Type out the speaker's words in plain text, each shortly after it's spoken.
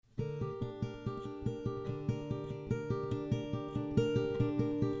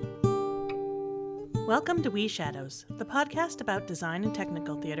Welcome to We Shadows, the podcast about design and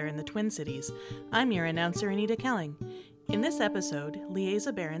technical theater in the Twin Cities. I'm your announcer, Anita Kelling. In this episode,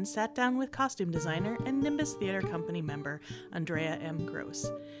 Liesa Barron sat down with costume designer and Nimbus Theater Company member Andrea M. Gross.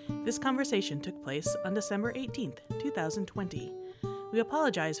 This conversation took place on December 18th, 2020. We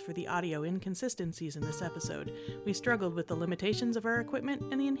apologize for the audio inconsistencies in this episode. We struggled with the limitations of our equipment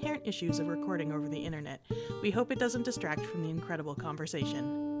and the inherent issues of recording over the internet. We hope it doesn't distract from the incredible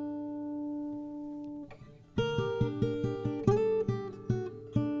conversation.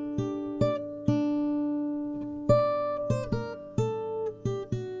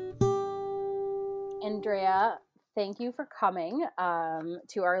 Andrea, thank you for coming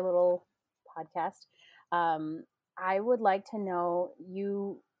to our little podcast. I would like to know,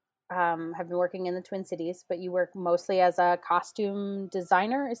 you have been working in the Twin Cities, but you work mostly as a costume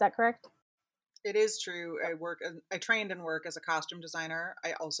designer. Is that correct? It is true. I trained and work as a costume designer.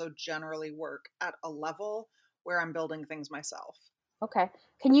 I also generally work at a level where I'm building things myself. Okay.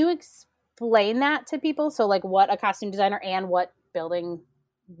 Can you explain that to people? So like what a costume designer and what building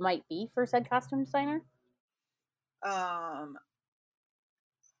might be for said costume designer? I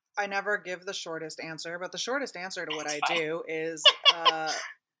never give the shortest answer, but the shortest answer to what I do is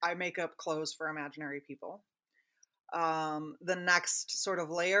I make up clothes for imaginary people. The next sort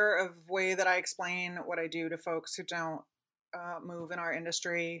of layer of way that I explain what I do to folks who don't move in our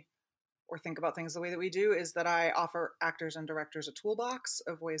industry or think about things the way that we do is that I offer actors and directors a toolbox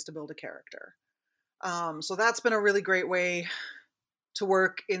of ways to build a character. So that's been a really great way to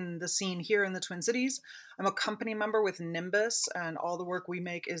work in the scene here in the Twin Cities. I'm a company member with Nimbus, and all the work we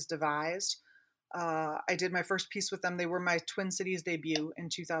make is devised. I did my first piece with them. They were my Twin Cities debut in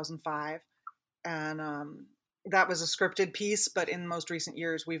 2005, and that was a scripted piece, but in most recent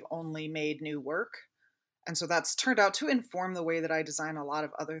years, we've only made new work. And so that's turned out to inform the way that I design a lot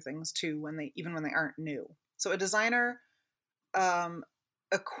of other things too, even when they aren't new. So a designer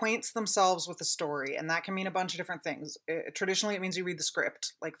acquaints themselves with a story, and that can mean a bunch of different things. Traditionally, it means you read the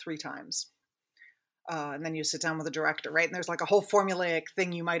script like 3 times. And then you sit down with a director, right? And there's like a whole formulaic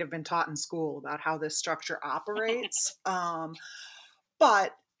thing you might have been taught in school about how this structure operates.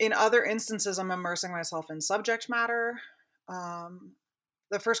 But in other instances, I'm immersing myself in subject matter.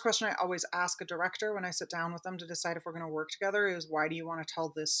 The first question I always ask a director when I sit down with them to decide if we're going to work together is, why do you want to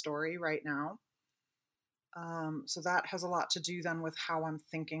tell this story right now? So that has a lot to do then with how I'm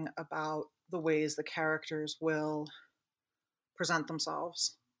thinking about the ways the characters will present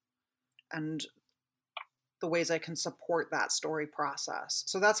themselves and the ways I can support that story process.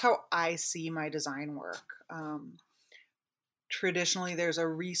 So that's how I see my design work. Traditionally, there's a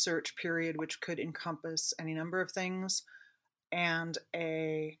research period which could encompass any number of things, and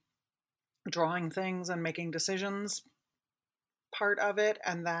a drawing things and making decisions part of it,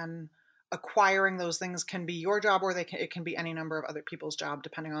 and then acquiring those things can be your job, or it can be any number of other people's job,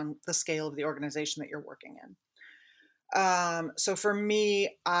 depending on the scale of the organization that you're working in. So for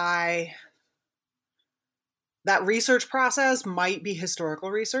me, that research process might be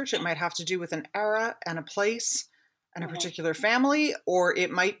historical research. It might have to do with an era and a place and a particular family, or it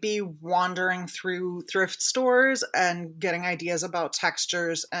might be wandering through thrift stores and getting ideas about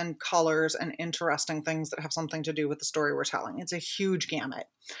textures and colors and interesting things that have something to do with the story we're telling. It's a huge gamut.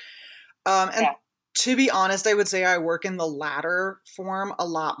 To be honest, I would say I work in the latter form a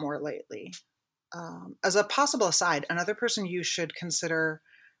lot more lately. As a possible aside, another person you should consider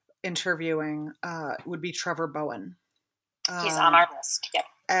interviewing would be Trevor Bowen. He's on our list. Yep.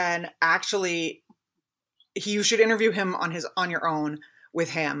 And actually, you should interview him on your own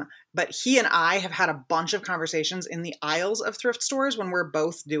with him. But he and I have had a bunch of conversations in the aisles of thrift stores when we're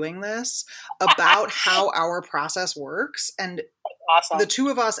both doing this about how our process works. And awesome. The two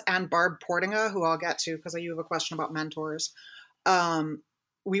of us and Barb Portinga, who I'll get to because you have a question about mentors,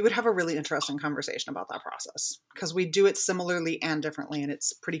 we would have a really interesting conversation about that process because we do it similarly and differently, and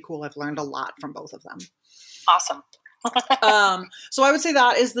it's pretty cool. I've learned a lot from both of them. Awesome. So I would say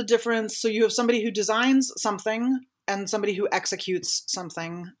that is the difference. So you have somebody who designs something and somebody who executes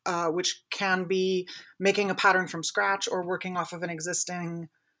something, which can be making a pattern from scratch or working off of an existing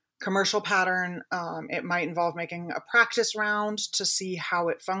commercial pattern. It might involve making a practice round to see how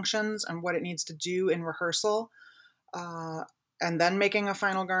it functions and what it needs to do in rehearsal, and then making a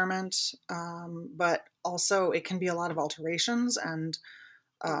final garment. But also it can be a lot of alterations and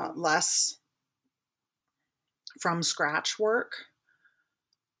less from scratch work.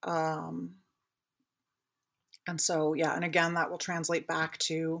 And so, yeah, and again, that will translate back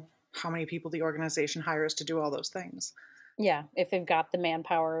to how many people the organization hires to do all those things. Yeah, if they've got the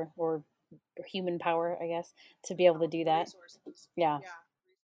manpower or human power, I guess, to be able to do that. Resources. Yeah.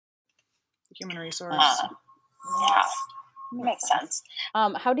 human resource. Yeah, makes sense.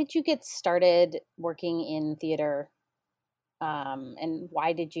 How did you get started working in theater? And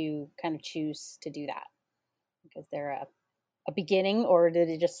why did you kind of choose to do that? Was there a beginning, or did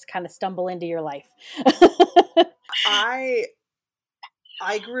it just kind of stumble into your life?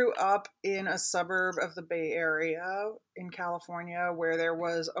 I grew up in a suburb of the Bay Area in California where there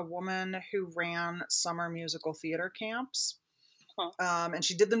was a woman who ran summer musical theater camps. And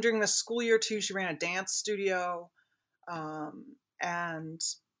she did them during the school year too. She ran a dance studio and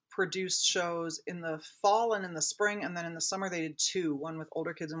produced shows in the fall and in the spring. And then in the summer they did two, one with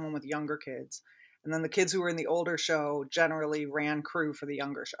older kids and one with younger kids. And then the kids who were in the older show generally ran crew for the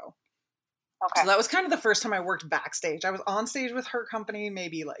younger show. Okay. So that was kind of the first time I worked backstage. I was on stage with her company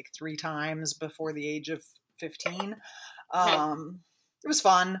maybe like 3 times before the age of 15. It was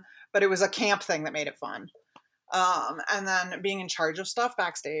fun, but it was a camp thing that made it fun. And then being in charge of stuff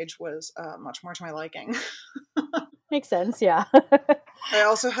backstage was much more to my liking. Makes sense, yeah. I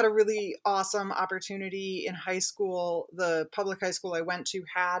also had a really awesome opportunity in high school. The public high school I went to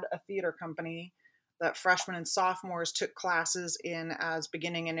had a theater company that freshmen and sophomores took classes in as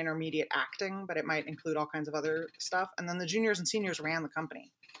beginning and intermediate acting, but it might include all kinds of other stuff. And then the juniors and seniors ran the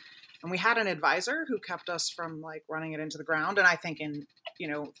company. And we had an advisor who kept us from like running it into the ground. And I think in,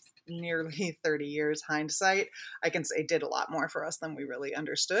 nearly 30 years hindsight, I can say did a lot more for us than we really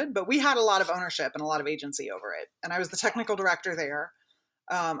understood. But we had a lot of ownership and a lot of agency over it. And I was the technical director there.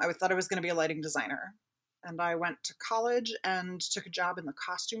 I thought I was going to be a lighting designer. And I went to college and took a job in the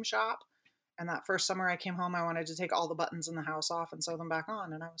costume shop. And that first summer I came home, I wanted to take all the buttons in the house off and sew them back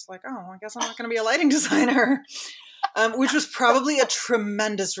on. And I was like, oh, I guess I'm not going to be a lighting designer, which was probably a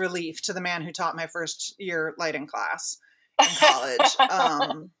tremendous relief to the man who taught my first year lighting class in college.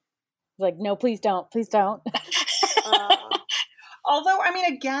 Like, no, please don't. Please don't. Although, I mean,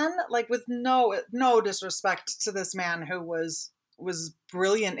 again, like with no disrespect to this man who was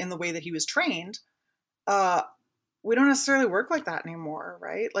brilliant in the way that he was trained, we don't necessarily work like that anymore,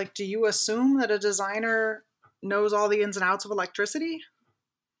 right? Like, do you assume that a designer knows all the ins and outs of electricity?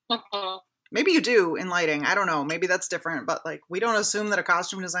 Maybe you do in lighting. I don't know. Maybe that's different. But, like, we don't assume that a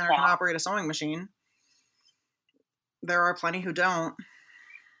costume designer can operate a sewing machine. There are plenty who don't.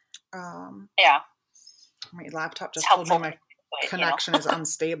 My laptop just told me my connection is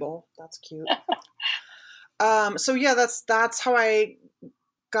unstable. That's cute. So, yeah, that's how I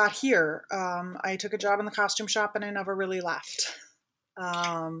got here. I took a job in the costume shop and I never really left.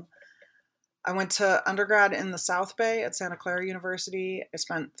 I went to undergrad in the South Bay at Santa Clara University. I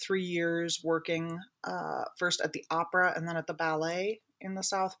spent 3 years working first at the opera and then at the ballet in the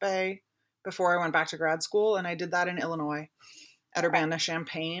South Bay before I went back to grad school. And I did that in Illinois at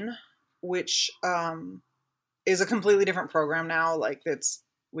Urbana-Champaign, which is a completely different program now. Like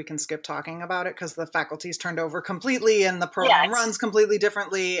we can skip talking about it because the faculty's turned over completely and the program runs completely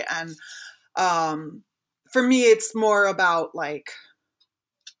differently. And for me, it's more about like,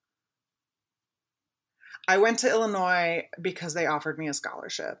 I went to Illinois because they offered me a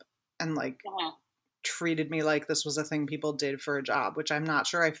scholarship and like treated me like this was a thing people did for a job, which I'm not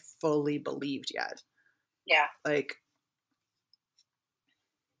sure I fully believed yet. Yeah. Like,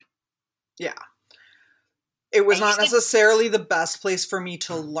 yeah. It was not necessarily the best place for me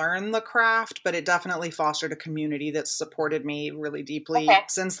to learn the craft, but it definitely fostered a community that supported me really deeply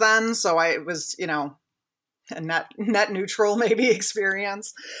since then. So it was, a net neutral maybe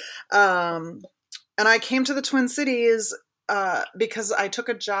experience. And I came to the Twin Cities because I took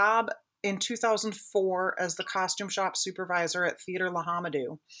a job in 2004 as the costume shop supervisor at Theater La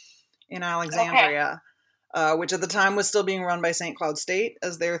Hamadou in Alexandria, which at the time was still being run by St. Cloud State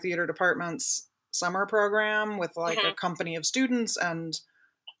as their theater department's summer program with like a company of students. And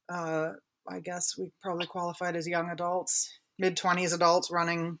I guess we probably qualified as young adults, mid-20s adults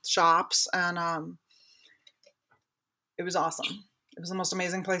running shops. And it was awesome. It was the most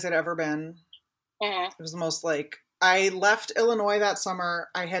amazing place I'd ever been. It was the most I left Illinois that summer.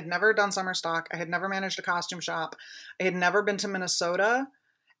 I had never done summer stock. I had never managed a costume shop. I had never been to Minnesota.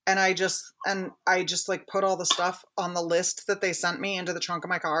 And I just put all the stuff on the list that they sent me into the trunk of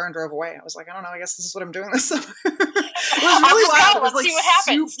my car and drove away. I was like, I don't know. I guess this is what I'm doing this summer. It was really wild. It was Let's see what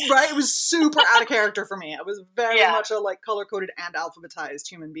happens. Right? It was super out of character for me. I was very much a color-coded and alphabetized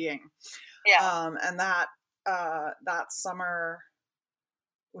human being. Yeah. And that summer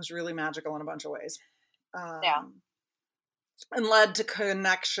was really magical in a bunch of ways. And led to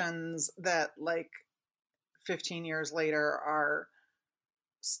connections that 15 years later are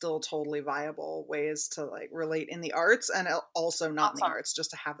still totally viable ways to relate in the arts and also not in the arts, just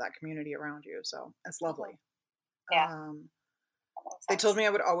to have that community around you. So it's lovely. Yeah. They told me I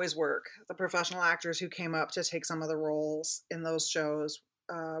would always work. The professional actors who came up to take some of the roles in those shows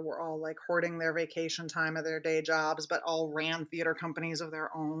were all like hoarding their vacation time of their day jobs, but all ran theater companies of their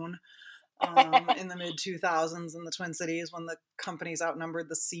own in the mid 2000s in the Twin Cities when the companies outnumbered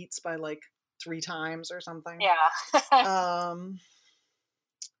the seats by like 3 times or something. Yeah.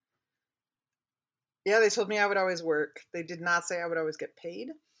 Yeah, they told me I would always work. They did not say I would always get paid.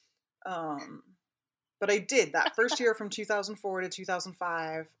 But I did. That first year from 2004 to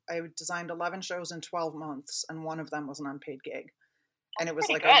 2005, I designed 11 shows in 12 months, and one of them was an unpaid gig. And it was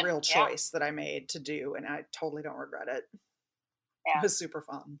like a real choice that I made to do, and I totally don't regret it. Yeah. It was super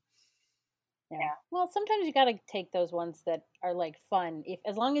fun. Yeah. Well, sometimes you got to take those ones that are like fun.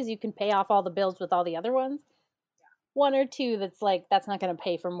 As long as you can pay off all the bills with all the other ones, one or two that's like, that's not going to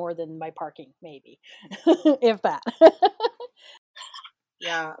pay for more than my parking, maybe, if that.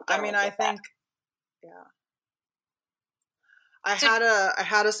 Yeah. I mean, I think, I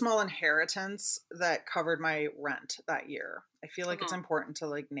had a small inheritance that covered my rent that year. I feel like it's important to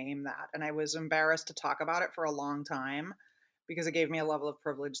like name that. And I was embarrassed to talk about it for a long time because it gave me a level of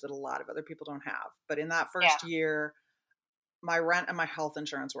privilege that a lot of other people don't have. But in that first year, my rent and my health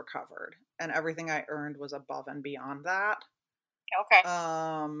insurance were covered, and everything I earned was above and beyond that. Okay.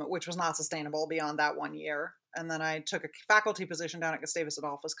 Which was not sustainable beyond that 1 year. And then I took a faculty position down at Gustavus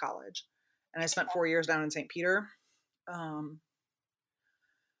Adolphus College, and I spent 4 years down in St. Peter.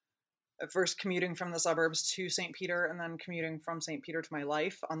 At first commuting from the suburbs to St. Peter, and then commuting from St. Peter to my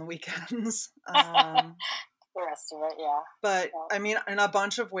life on the weekends. The rest of it, yeah. But I mean, in a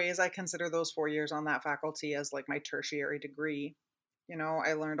bunch of ways, I consider those 4 years on that faculty as like my tertiary degree. You know,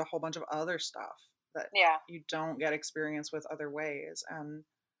 I learned a whole bunch of other stuff that you don't get experience with other ways, and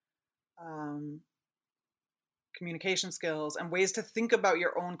communication skills and ways to think about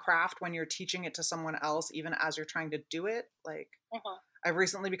your own craft when you're teaching it to someone else, even as you're trying to do it. Like, I've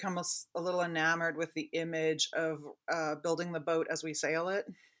recently become a little enamored with the image of building the boat as we sail it.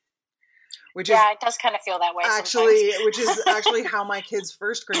 Which is, it does kind of feel that way actually, sometimes. Which is actually how my kid's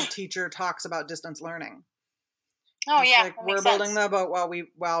first grade teacher talks about distance learning. Oh, it's yeah, like, we're building the boat while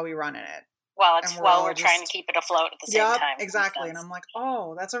we run in it. While we're trying to keep it afloat at the same time. Exactly. And I'm like,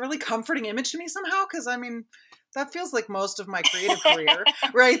 oh, that's a really comforting image to me somehow, because I mean, that feels like most of my creative career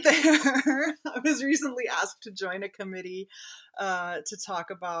right there. I was recently asked to join a committee to talk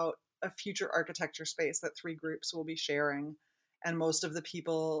about a future architecture space that 3 groups will be sharing, and most of the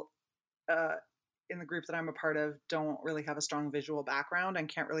people in the group that I'm a part of don't really have a strong visual background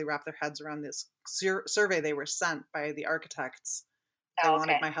and can't really wrap their heads around this survey they were sent by the architects they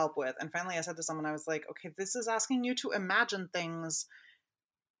wanted my help with. And finally I said to someone, I was like, okay, this is asking you to imagine things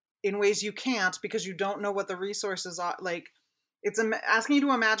in ways you can't because you don't know what the resources are. Like, it's asking you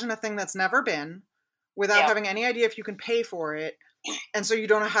to imagine a thing that's never been without having any idea if you can pay for it. And so you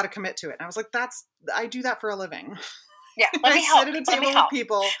don't know how to commit to it. And I was like, I do that for a living. Yeah, let me help. Sit at a table with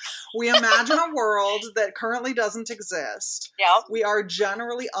people. We imagine a world that currently doesn't exist. Yeah. We are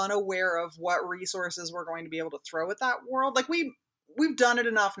generally unaware of what resources we're going to be able to throw at that world. Like, we've done it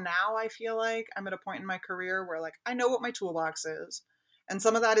enough now, I feel like. I'm at a point in my career where, like, I know what my toolbox is. And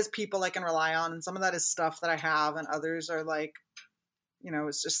some of that is people I can rely on, and some of that is stuff that I have, and others are, like, you know,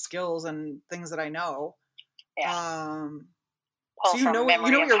 it's just skills and things that I know. Yeah. So you know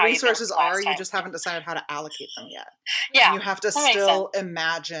what your resources are, you just haven't decided how to allocate them yet. Yeah. And you have to still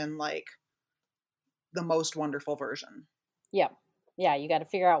imagine, like, the most wonderful version. Yeah. Yeah, you got to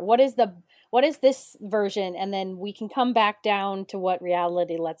figure out what is this version, and then we can come back down to what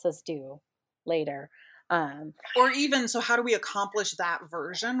reality lets us do later. Or even, so how do we accomplish that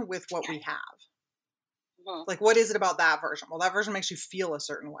version with what we have? Like, what is it about that version? Well, that version makes you feel a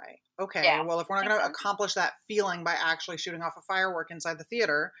certain way. Okay, well, if we're not going to accomplish that feeling by actually shooting off a firework inside the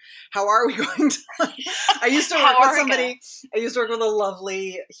theater, how are we going to? I used to work with somebody. I used to work with a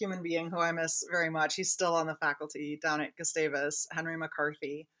lovely human being who I miss very much. He's still on the faculty down at Gustavus, Henry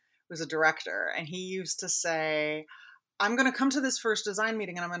McCarthy, who's a director, and he used to say, I'm going to come to this first design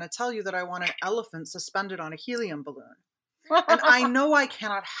meeting and I'm going to tell you that I want an elephant suspended on a helium balloon. And I know I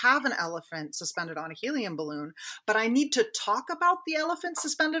cannot have an elephant suspended on a helium balloon, but I need to talk about the elephant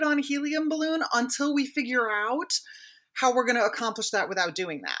suspended on a helium balloon until we figure out how we're going to accomplish that without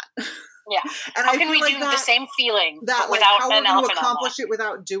doing that. Yeah. And how can we do the same feeling without an elephant how we're going to accomplish it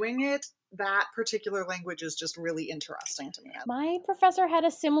without doing it? That particular language is just really interesting to me. My professor had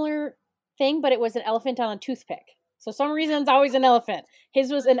a similar thing, but it was an elephant on a toothpick. So some reason it's always an elephant.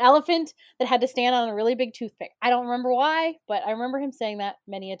 His was an elephant that had to stand on a really big toothpick. I don't remember why, but I remember him saying that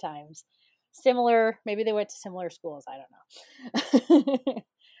many a times. Similar, maybe they went to similar schools. I don't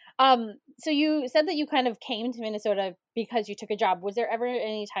know. So you said that you kind of came to Minnesota because you took a job. Was there ever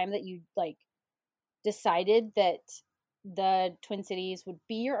any time that you like decided that the Twin Cities would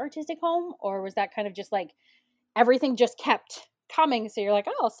be your artistic home, or was that kind of just like everything just kept coming, so you're like,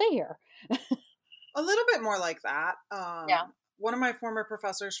 oh, I'll stay here? A little bit more like that. Yeah. One of my former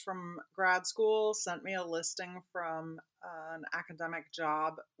professors from grad school sent me a listing from an academic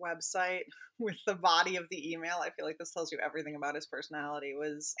job website with the body of the email. I feel like this tells you everything about his personality.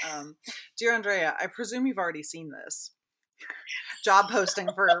 Was, Dear Andrea, I presume you've already seen this job posting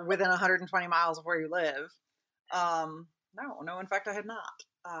for within 120 miles of where you live. No, in fact, I had not.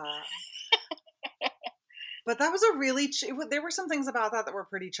 But that was a really, there were some things about that were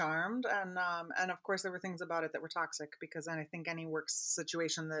pretty charmed. And of course there were things about it that were toxic, because I think any work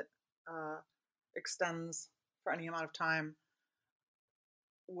situation that extends for any amount of time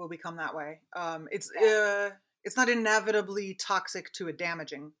will become that way. It's not inevitably toxic to a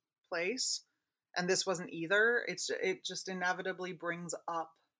damaging place. And this wasn't either. It just inevitably brings up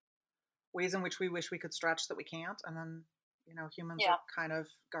ways in which we wish we could stretch that we can't. And then, humans are kind of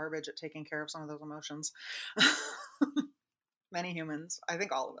garbage at taking care of some of those emotions. Many humans. I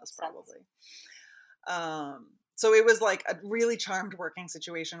think all of us probably. So it was like a really charmed working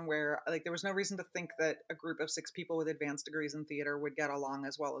situation where like there was no reason to think that a group of 6 people with advanced degrees in theater would get along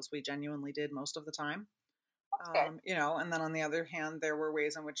as well as we genuinely did most of the time. And then on the other hand, there were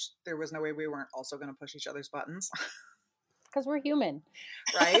ways in which there was no way we weren't also going to push each other's buttons. Because we're human.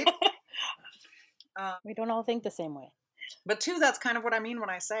 Right? We don't all think the same way. But too, that's kind of what I mean when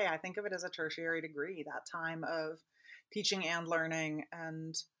I say I think of it as a tertiary degree, that time of teaching and learning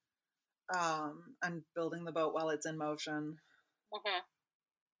and building the boat while it's in motion.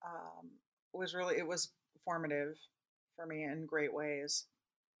 It was formative for me in great ways.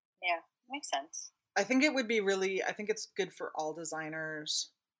 Yeah, makes sense. I think it's good for all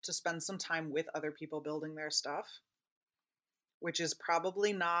designers to spend some time with other people building their stuff, which is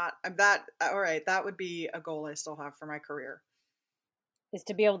probably not that. All right, that would be a goal I still have for my career. Is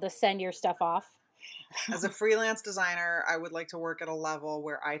to be able to send your stuff off. As a freelance designer, I would like to work at a level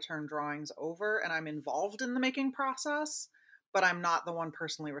where I turn drawings over and I'm involved in the making process, but I'm not the one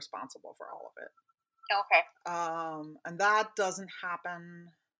personally responsible for all of it. Okay. And that doesn't happen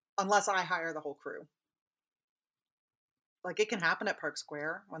unless I hire the whole crew. Like it can happen at Park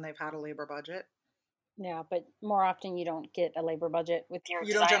Square when they've had a labor budget. Yeah, but more often you don't get a labor budget with your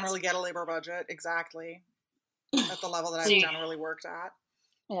You don't generally get a labor budget, exactly, at the level that I've generally worked at.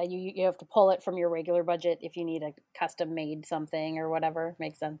 Yeah, you have to pull it from your regular budget if you need a custom made something or whatever.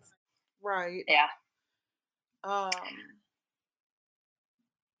 Makes sense. Right. Yeah.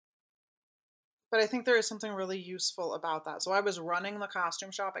 But I think there is something really useful about that. So I was running the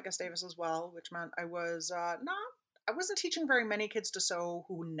costume shop at Gustavus as well, which meant I was I wasn't teaching very many kids to sew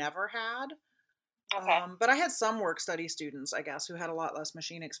who never had. Okay. But I had some work study students, I guess, who had a lot less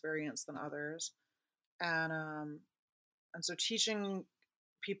machine experience than others. And so teaching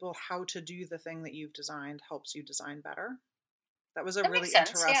people how to do the thing that you've designed helps you design better. That was a really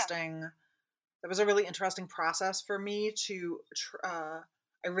interesting. That was a really interesting process for me to.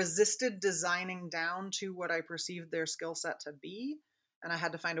 I resisted designing down to what I perceived their skill set to be, and I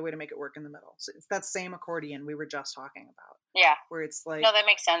had to find a way to make it work in the middle. So it's that same accordion we were just talking about. Yeah. Where it's like, no, that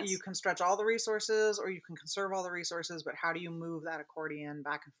makes sense. You can stretch all the resources, or you can conserve all the resources, but how do you move that accordion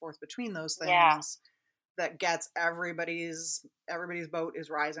back and forth between those things? Yeah. That gets everybody's boat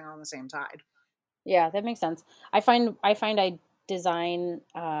is rising on the same tide. Yeah, that makes sense. I find I design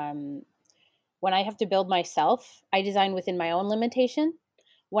when I have to build myself, I design within my own limitation.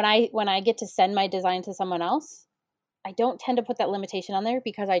 When I get to send my design to someone else, I don't tend to put that limitation on there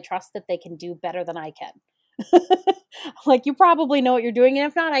because I trust that they can do better than I can. Like, you probably know what you're doing, and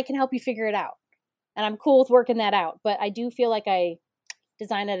if not, I can help you figure it out. And I'm cool with working that out. But I do feel like I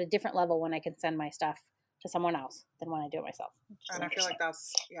design at a different level when I can send my stuff to someone else than when I do it myself. And I feel like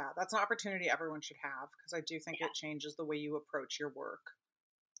that's an opportunity everyone should have, because I do think it changes the way you approach your work.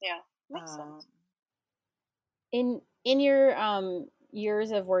 Yeah, makes sense. In your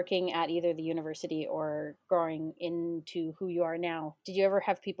years of working at either the university or growing into who you are now, did you ever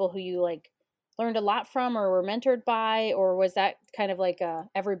have people who you like learned a lot from or were mentored by, or was that kind of like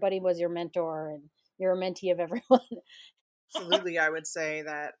everybody was your mentor and you're a mentee of everyone? Absolutely, I would say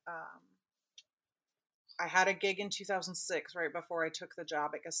that I had a gig in 2006, right before I took the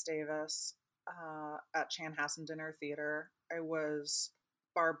job at Gustavus at Chanhassen Dinner Theater. I was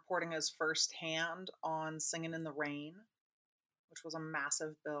Barb Portinga's first hand on Singin' in the Rain, which was a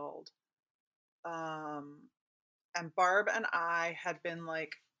massive build. And Barb and I had been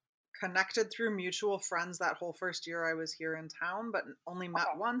like connected through mutual friends that whole first year I was here in town, but only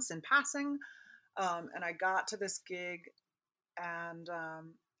met once in passing. And I got to this gig, and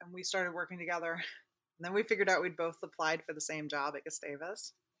we started working together. And then we figured out we'd both applied for the same job at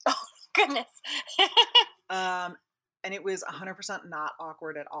Gustavus. Oh, goodness. And it was 100% not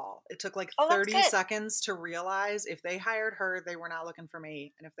awkward at all. It took like Oh, that's 30 good. seconds to realize if they hired her, they were not looking for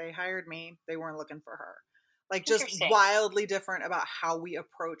me. And if they hired me, they weren't looking for her. Like, just Interesting. wildly different about how we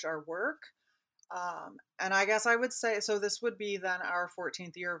approach our work. And I guess I would say, so this would be then our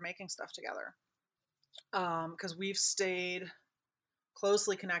 14th year of making stuff together. Because we've stayed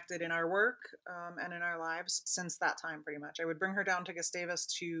closely connected in our work and in our lives since that time, pretty much. I would bring her down to Gustavus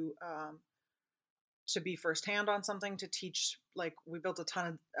to be firsthand on something, to teach. Like, we built a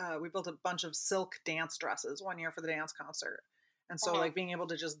bunch of silk dance dresses one year for the dance concert. And so like being able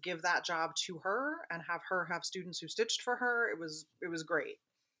to just give that job to her and have her have students who stitched for her, it was great.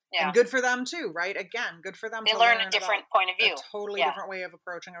 Yeah. And good for them too, right? Again, good for them. They learn a different point of view. A totally different way of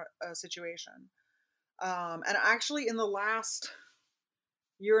approaching a situation. And actually in the last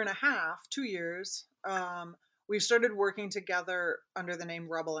year and a half, 2 years, we've started working together under the name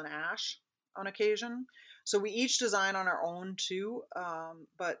Rubble and Ash on occasion. So we each design on our own too,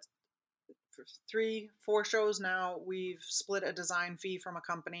 but for 3-4 shows now, we've split a design fee from a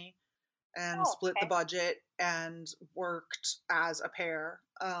company and split the budget and worked as a pair.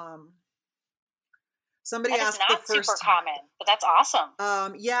 Somebody that asked is not the first super common, but that's awesome.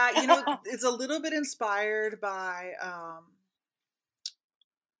 Yeah, it's a little bit inspired by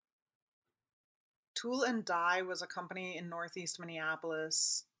Tool and Die was a company in Northeast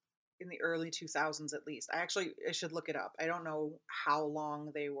Minneapolis in the early 2000s, at least. I should look it up. I don't know how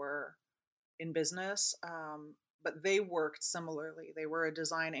long they were in business, but they worked similarly. They were a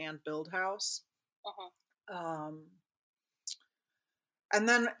design and build house. And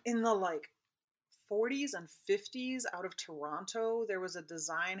then in the like 40s and 50s, out of Toronto, there was a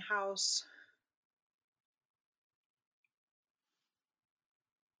design house.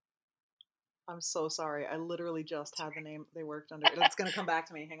 I'm so sorry. I literally just had the name they worked under. It's going to come back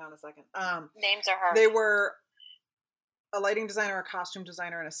to me. Hang on a second. Names are hard. They were a lighting designer, a costume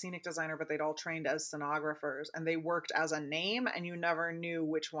designer, and a scenic designer, but they'd all trained as scenographers, and they worked as a name, and you never knew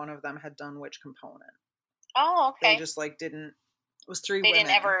which one of them had done which component. Oh, okay. They just like didn't. It was 3 women. They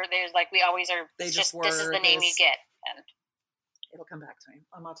didn't ever. There's like we always are. They just were. This is the name you get, and it'll come back to me.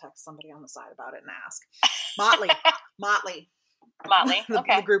 I'm gonna text somebody on the side about it and ask. Motley.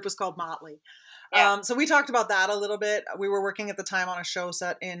 Okay. The group was called Motley. Yeah. So we talked about that a little bit. We were working at the time on a show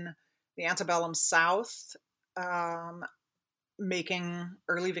set in the antebellum South, making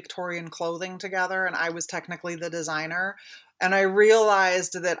early Victorian clothing together, and I was technically the designer. And I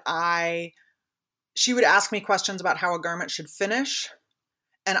realized that she would ask me questions about how a garment should finish,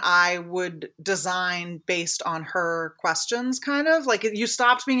 and I would design based on her questions, kind of. Like, you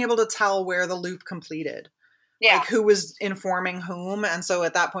stopped being able to tell where the loop completed. Yeah. Like, who was informing whom. And so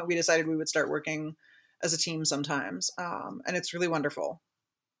at that point, we decided we would start working as a team sometimes. And it's really wonderful.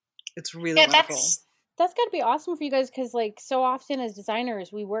 It's really wonderful. That's got to be awesome for you guys, because, like, so often as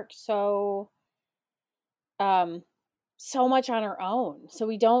designers, we work so much on our own. So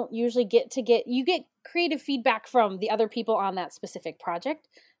we don't usually you get creative feedback from the other people on that specific project,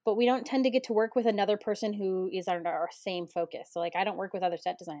 but we don't tend to get to work with another person who is under our same focus. So, like, I don't work with other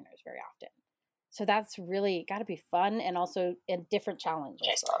set designers very often. So that's really got to be fun, and also a different challenge,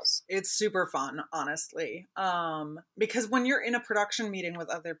 I suppose. It's super fun, honestly. Because when you're in a production meeting with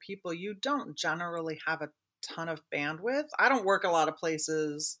other people, you don't generally have a ton of bandwidth. I don't work a lot of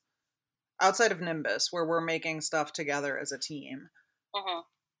places outside of Nimbus where we're making stuff together as a team.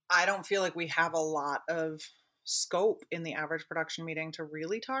 I don't feel like we have a lot of scope in the average production meeting to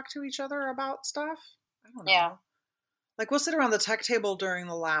really talk to each other about stuff. I don't know. Yeah. Like, we'll sit around the tech table during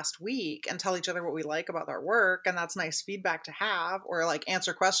the last week and tell each other what we like about our work, and that's nice feedback to have, or like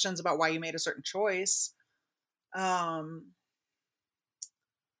answer questions about why you made a certain choice.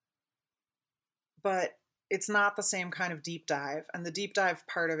 But it's not the same kind of deep dive, and the deep dive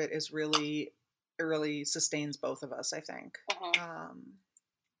part of it is it really sustains both of us, I think.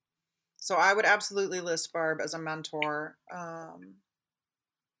 So I would absolutely list Barb as a mentor.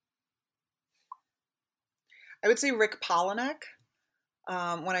 I would say Rick Polinek.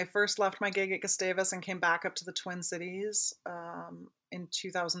 When I first left my gig at Gustavus and came back up to the Twin Cities in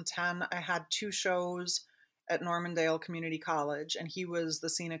 2010, I had 2 shows at Normandale Community College, and he was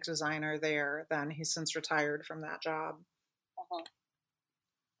the scenic designer there then. He's since retired from that job.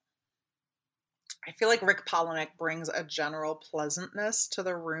 I feel like Rick Polinek brings a general pleasantness to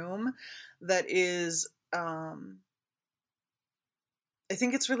the room that is I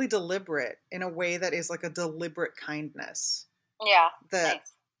think it's really deliberate in a way that is like a deliberate kindness Yeah. that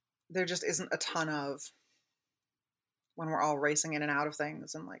Nice. there just isn't a ton of when we're all racing in and out of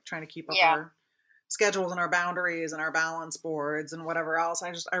things and like trying to keep up Yeah. our schedules and our boundaries and our balance boards and whatever else.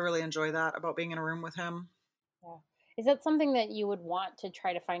 I really enjoy that about being in a room with him. Yeah. Is that something that you would want to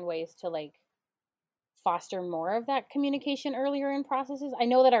try to find ways to like foster more of that communication earlier in processes? I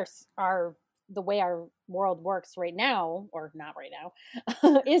know that our the way our world works right now, or not right now,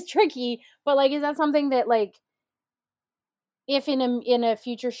 is tricky, but like is that something that like if in a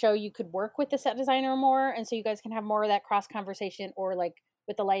future show you could work with the set designer more and so you guys can have more of that cross conversation, or like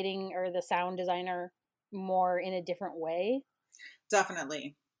with the lighting or the sound designer more in a different way?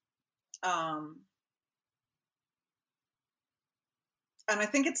 Definitely. And I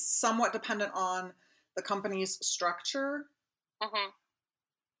think it's somewhat dependent on the company's structure Mm-hmm.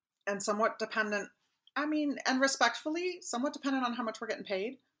 and somewhat dependent, and respectfully, somewhat dependent on how much we're getting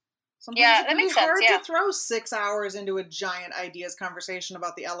paid. Sometimes Yeah, it that can be makes sense, hard yeah. to throw 6 hours into a giant ideas conversation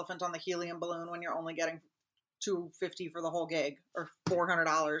about the elephant on the helium balloon when you're only getting $250 for the whole gig or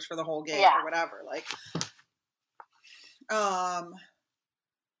 $400 for the whole gig Yeah. or whatever. Like,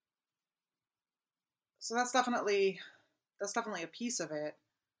 so that's definitely a piece of it.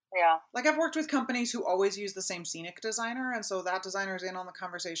 Yeah. Like I've worked with companies who always use the same scenic designer, and so that designer's in on the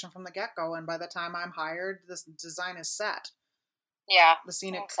conversation from the get-go, and by the time I'm hired, this design is set. Yeah. The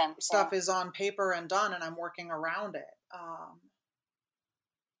scenic Makes sense, stuff is on paper and done, and I'm working around it.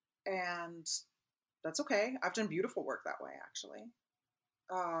 And that's okay. I've done beautiful work that way, actually.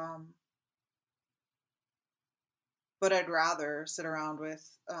 But I'd rather sit around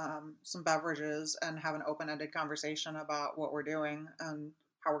with some beverages and have an open-ended conversation about what we're doing and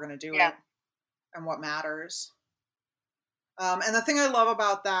how we're going to do it and what matters. And the thing I love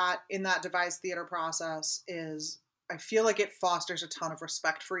about that in that devised theater process is I feel like it fosters a ton of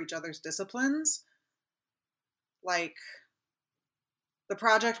respect for each other's disciplines. Like the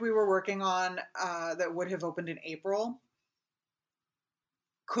project we were working on that would have opened in April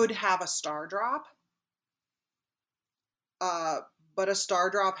could have a star drop. But a star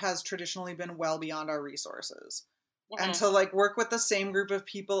drop has traditionally been well beyond our resources. Mm-hmm. And to like work with the same group of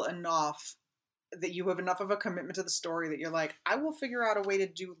people enough that you have enough of a commitment to the story that you're like, I will figure out a way to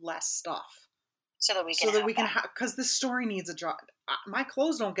do less stuff. So that we can have, because this story needs a drop. My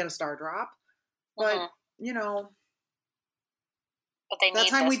clothes don't get a star drop, but but they that need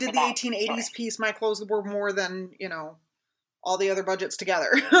time we did the 1880s piece, my clothes were more than, all the other budgets together.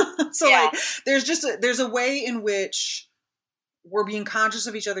 So like, there's a way in which we're being conscious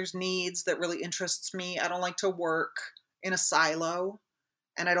of each other's needs that really interests me. I don't like to work in a silo,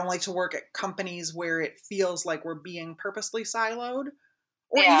 and I don't like to work at companies where it feels like we're being purposely siloed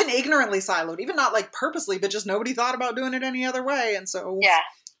or even ignorantly siloed, even not like purposely, but just nobody thought about doing it any other way. And so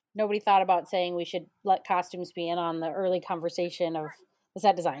nobody thought about saying we should let costumes be in on the early conversation of the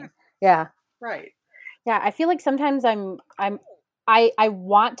set design. Yeah. Right. Yeah. I feel like sometimes I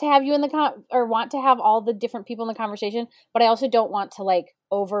want to have you in or want to have all the different people in the conversation, but I also don't want to like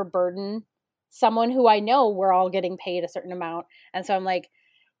overburden someone who I know we're all getting paid a certain amount. And so I'm like,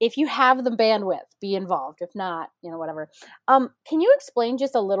 if you have the bandwidth, be involved. If not, whatever. Can you explain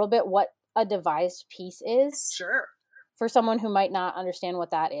just a little bit what a devised piece is? Sure. For someone who might not understand what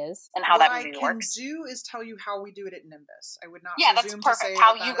that is. And how that movie works. What I can do is tell you how we do it at Nimbus. I would not presume that's to say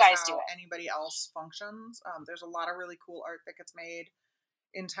how that you is guys how do it. Anybody else functions. There's a lot of really cool art that gets made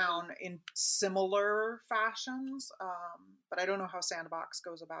in town in similar fashions, but I don't know how Sandbox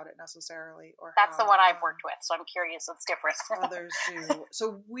goes about it necessarily. Or that's how, the one I've worked with, so I'm curious what's different. Others do.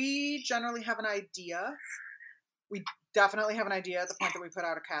 So we generally have an idea. We definitely have an idea at the point that we put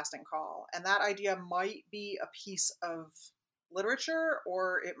out a casting call, and that idea might be a piece of literature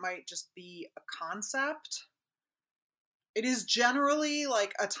or it might just be a concept. It is generally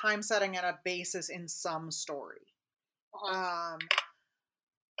like a time setting and a basis in some story. Uh-huh.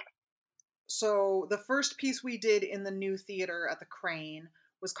 So the first piece we did in the new theater at the Crane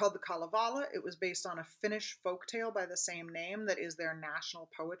was called the Kalevala. It was based on a Finnish folktale by the same name that is their national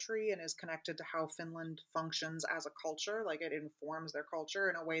poetry and is connected to how Finland functions as a culture. Like it informs their culture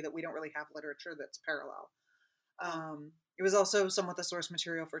in a way that we don't really have literature that's parallel. It was also somewhat the source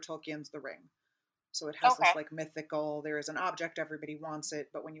material for Tolkien's The Ring. So it has this like mythical, there is an object, everybody wants it,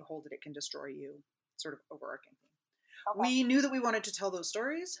 but when you hold it, it can destroy you, sort of overarching theme. We knew that we wanted to tell those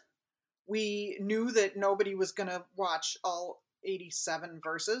stories. We knew that nobody was going to watch all 87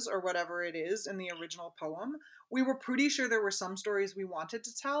 verses or whatever it is in the original poem. We were pretty sure there were some stories we wanted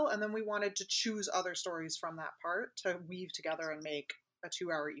to tell, and then we wanted to choose other stories from that part to weave together and make a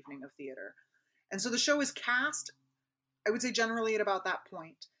 2-hour evening of theater. And so the show is cast I would say generally at about that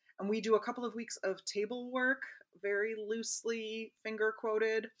point. And we do a couple of weeks of table work, very loosely finger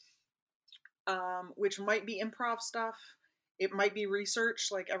quoted, which might be improv stuff. It might be research,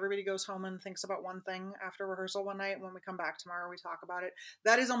 like everybody goes home and thinks about one thing after rehearsal one night. When we come back tomorrow, we talk about it.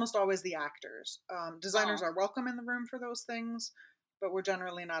 That is almost always the actors. Designers are welcome in the room for those things, but we're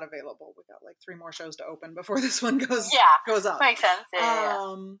generally not available. We've got like 3 more shows to open before this one goes up. Makes sense.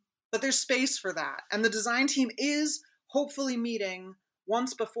 Yeah. But there's space for that. And the design team is hopefully meeting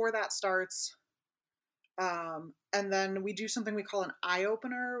once before that starts. And then we do something we call an eye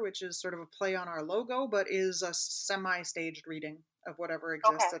opener, which is sort of a play on our logo, but is a semi-staged reading of whatever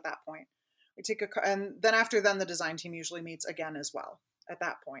exists at that point. We take and then the design team usually meets again as well at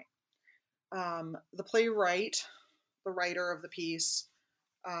that point. The playwright, the writer of the piece,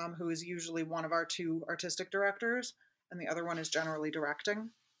 who is usually one of our 2 artistic directors, and the other one is generally directing.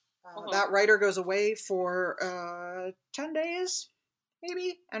 That writer goes away for 10 days,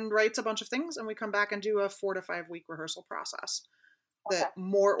 maybe, and writes a bunch of things, and we come back and do a 4 to 5 week rehearsal process that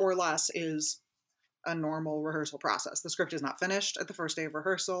more or less is a normal rehearsal process. The script is not finished at the first day of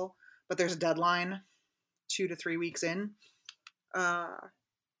rehearsal, but there's a deadline 2 to 3 weeks in. And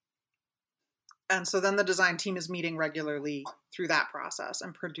so then the design team is meeting regularly through that process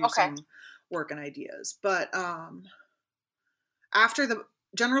and producing work and ideas. But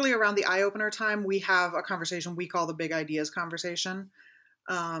generally around the eye-opener time, we have a conversation we call the Big Ideas conversation.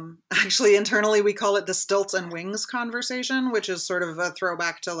 Actually, internally, we call it the Stilts and Wings conversation, which is sort of a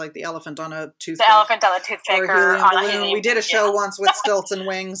throwback to like the elephant on a toothpick. The elephant on a toothpick or on a helium. We did a show once with stilts and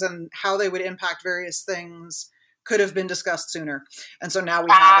wings, and how they would impact various things could have been discussed sooner. And so now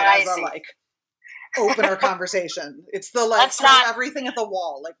we have it as a like opener conversation. It's the like throw everything at the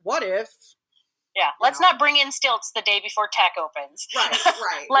wall. Like, what if? Yeah, let's not bring in stilts the day before tech opens.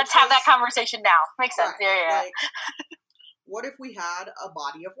 Right. Let's have that conversation now. Makes sense. Yeah. Like, what if we had a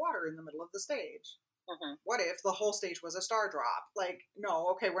body of water in the middle of the stage? What if the whole stage was a star drop? Like,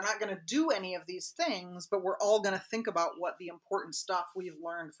 no, okay, we're not going to do any of these things, but we're all going to think about what the important stuff we've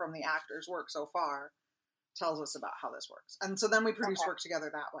learned from the actors' work so far tells us about how this works. And so then we produce work together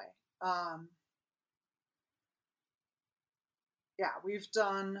that way. We've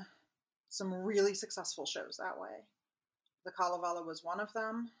done some really successful shows that way. The Kalevala was one of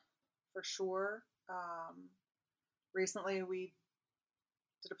them, for sure. Recently, we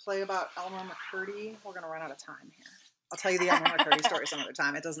did a play about Elmer McCurdy. We're going to run out of time here. I'll tell you the Elmer McCurdy story some other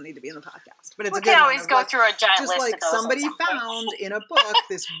time. It doesn't need to be in the podcast, but it's a good one. We can always go through a giant list. Just like somebody found in a book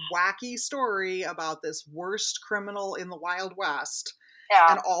this wacky story about this worst criminal in the Wild West,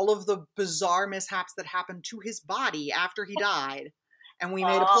 and all of the bizarre mishaps that happened to his body after he died. And we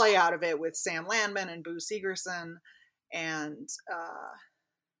made a play out of it with Sam Landman and Boo Segerson, and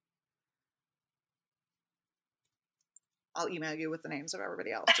I'll email you with the names of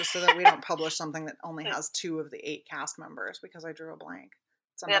everybody else, just so that we don't publish something that only has 2 of the 8 cast members because I drew a blank.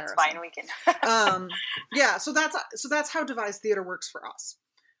 That's fine. We can. So that's how devised theater works for us.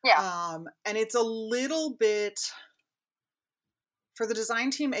 Yeah. And it's a little bit, for the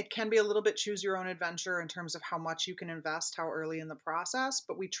design team, it can be a little bit choose your own adventure in terms of how much you can invest, how early in the process,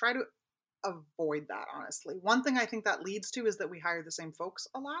 but we try to avoid that, honestly. One thing I think that leads to is that we hire the same folks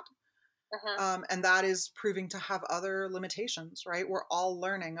a lot. And that is proving to have other limitations, right? We're all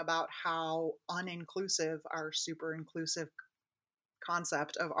learning about how uninclusive our super inclusive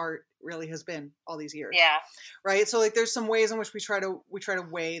concept of art really has been all these years. Yeah. Right. So like there's some ways in which we try to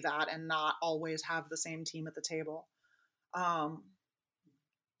weigh that and not always have the same team at the table. But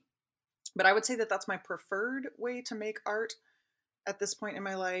I would say that that's my preferred way to make art at this point in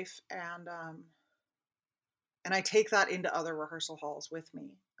my life. And I take that into other rehearsal halls with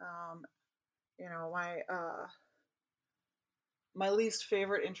me. My least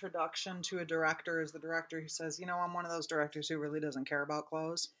favorite introduction to a director is the director who says, I'm one of those directors who really doesn't care about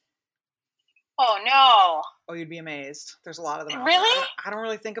clothes. Oh, no. Oh, you'd be amazed. There's a lot of them. Really? I don't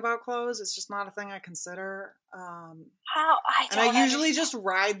really think about clothes. It's just not a thing I consider. How? I usually just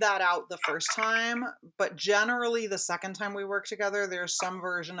ride that out the first time, but generally the second time we work together, there's some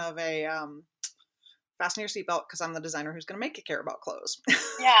version of a fasten your seatbelt because I'm the designer who's going to make you care about clothes.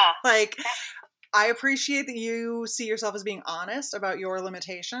 Yeah. I appreciate that you see yourself as being honest about your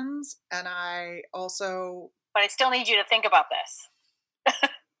limitations, and I also... But I still need you to think about this.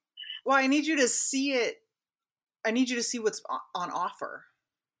 Well, I need you to see it. I need you to see what's on offer.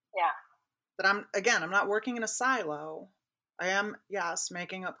 Yeah. That I'm not working in a silo. I am, yes,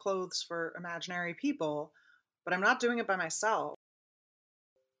 making up clothes for imaginary people, but I'm not doing it by myself.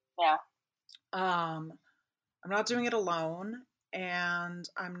 Yeah. I'm not doing it alone, and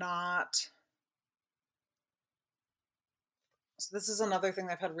I'm not this is another thing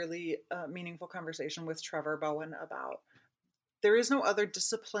I've had really meaningful conversation with Trevor Bowen about. There is no other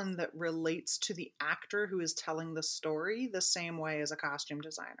discipline that relates to the actor who is telling the story the same way as a costume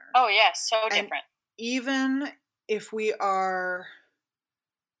designer. Oh, yes, so And different. even if we are,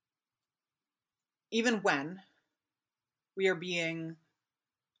 even when we are being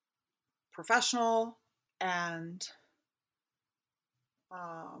professional and,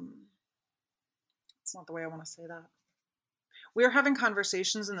 it's not the way I want to say that. We are having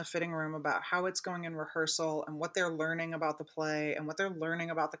conversations in the fitting room about how it's going in rehearsal and what they're learning about the play and what they're learning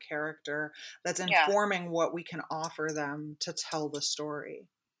about the character that's informing what we can offer them to tell the story.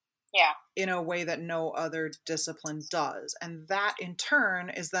 Yeah. In a way that no other discipline does. And that in turn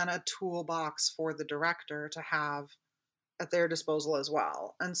is then a toolbox for the director to have at their disposal as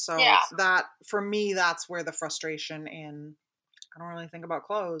well. And so that, for me, that's where the frustration in, I don't really think about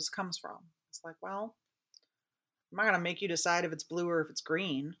clothes comes from. It's like, well, I'm not going to make you decide if it's blue or if it's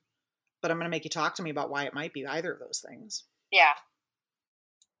green, but I'm going to make you talk to me about why it might be either of those things. Yeah.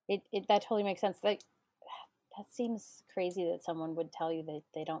 That totally makes sense. Like, that seems crazy that someone would tell you that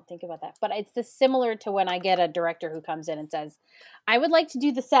they don't think about that. But it's similar to when I get a director who comes in and says, I would like to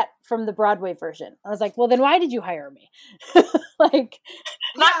do the set from the Broadway version. I was like, well, then why did you hire me? Like,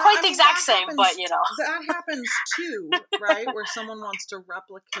 not quite the exact same, but that happens too, right? Where someone wants to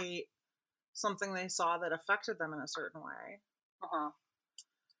replicate something they saw that affected them in a certain way.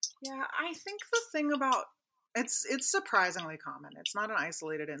 Yeah, I think the thing about it's surprisingly common. It's not an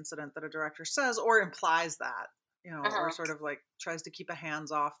isolated incident that a director says or implies that, or sort of like tries to keep a hands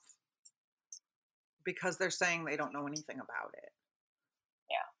off because they're saying they don't know anything about it.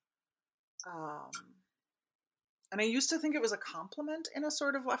 Yeah. And I used to think it was a compliment in a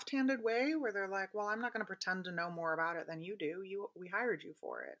sort of left-handed way where they're like, well, I'm not going to pretend to know more about it than you do. We hired you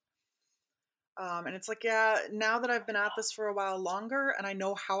for it. And it's like, yeah, now that I've been at this for a while longer and I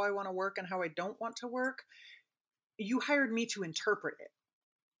know how I want to work and how I don't want to work, you hired me to interpret it.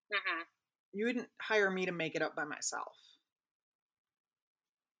 You didn't hire me to make it up by myself.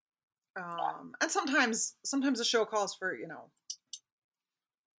 And sometimes the show calls for,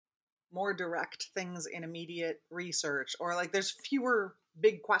 more direct things in immediate research, or like there's fewer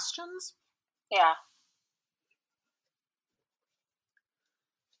big questions. Yeah.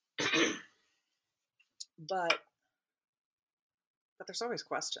 But there's always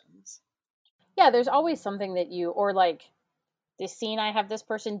questions. Yeah, there's always something that or like this scene, I have this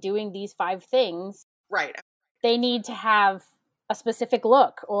person doing these 5 things. Right. They need to have a specific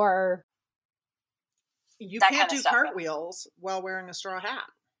look, or you can't do cartwheels while wearing a straw hat.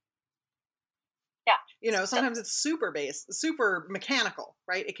 Yeah. Sometimes it's super mechanical,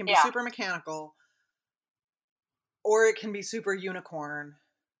 right? It can be super mechanical, or it can be super unicorn.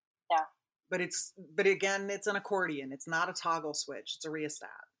 Yeah. But again, it's an accordion. It's not a toggle switch. It's a rheostat.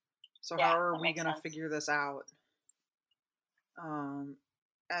 So how are we going to figure this out? And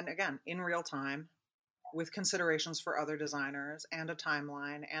again, in real time, with considerations for other designers and a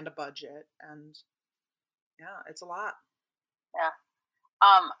timeline and a budget, and it's a lot. Yeah.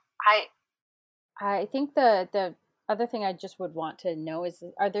 I think the other thing I just would want to know is,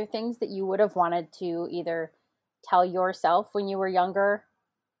 are there things that you would have wanted to either tell yourself when you were younger,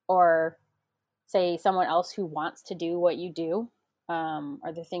 or say someone else who wants to do what you do?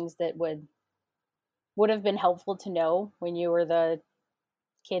 Are there things that would have been helpful to know when you were the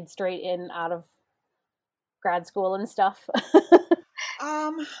kid straight in out of grad school and stuff?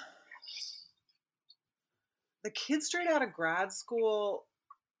 The kid straight out of grad school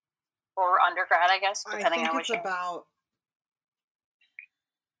or undergrad, I guess, depending on which. I think it's about.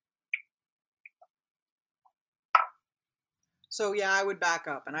 So I would back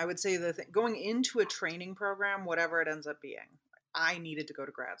up and I would say going into a training program, whatever it ends up being, I needed to go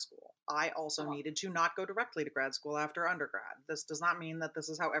to grad school. I also needed to not go directly to grad school after undergrad. This does not mean that this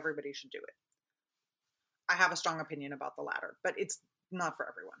is how everybody should do it. I have a strong opinion about the latter, but it's not for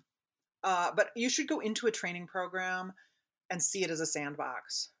everyone. But you should go into a training program and see it as a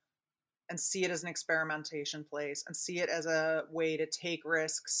sandbox, and see it as an experimentation place, and see it as a way to take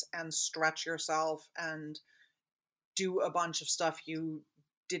risks and stretch yourself and do a bunch of stuff you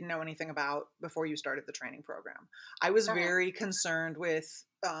didn't know anything about before you started the training program. I was very concerned with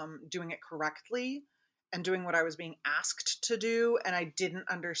doing it correctly and doing what I was being asked to do, and I didn't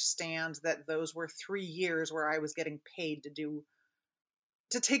understand that those were 3 years where I was getting paid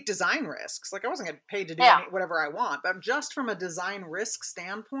to take design risks. Like, I wasn't getting paid to do whatever I want, but just from a design risk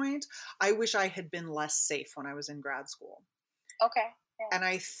standpoint, I wish I had been less safe when I was in grad school. Okay. Yeah. And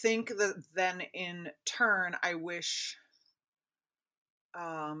I think that then in turn, I wish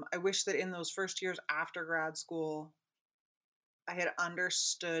that in those first years after grad school, I had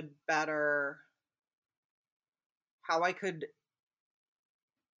understood better how I could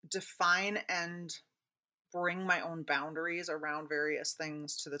define and bring my own boundaries around various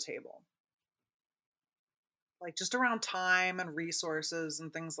things to the table. Like just around time and resources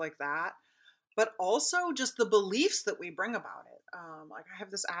and things like that. But also just the beliefs that we bring about it. Like I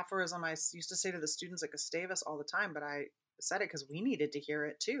have this aphorism I used to say to the students at Gustavus all the time, but I said it because we needed to hear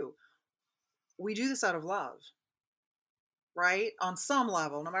it too. We do this out of love, right? On some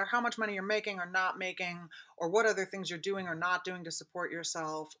level, no matter how much money you're making or not making, or what other things you're doing or not doing to support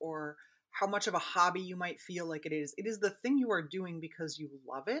yourself, or how much of a hobby you might feel like it is the thing you are doing because you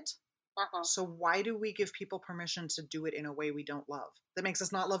love it. So why do we give people permission to do it in a way we don't love? That makes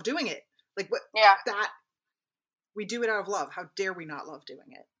us not love doing it. Like what? Yeah. That we do it out of love. How dare we not love doing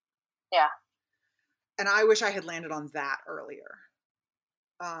it? Yeah. And I wish I had landed on that earlier.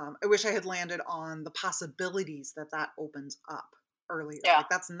 I wish I had landed on the possibilities that opens up earlier. Yeah. Like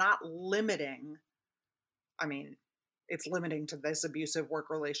that's not limiting. I mean, it's limiting to this abusive work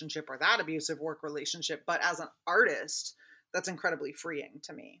relationship or that abusive work relationship. But as an artist, that's incredibly freeing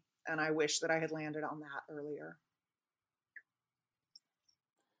to me. And I wish that I had landed on that earlier.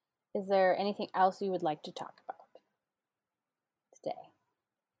 Is there anything else you would like to talk about today?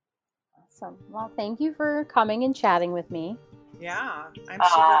 Awesome. Well, thank you for coming and chatting with me. Yeah, I'm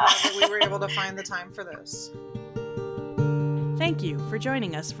super glad that we were able to find the time for this. Thank you for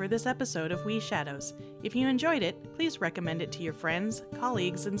joining us for this episode of We Shadows. If you enjoyed it, please recommend it to your friends,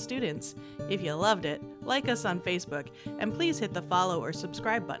 colleagues, and students. If you loved it, like us on Facebook, and please hit the follow or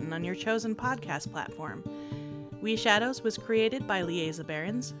subscribe button on your chosen podcast platform. We Shadows was created by Lieza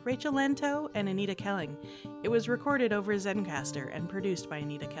Behrens, Rachel Lento, and Anita Kelling. It was recorded over Zencastr and produced by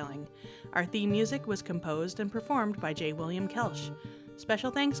Anita Kelling. Our theme music was composed and performed by J. William Kelsch. Special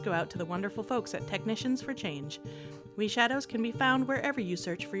thanks go out to the wonderful folks at Technicians for Change. We Shadows can be found wherever you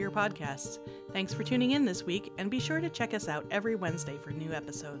search for your podcasts. Thanks for tuning in this week, and be sure to check us out every Wednesday for new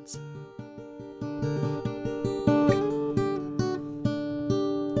episodes.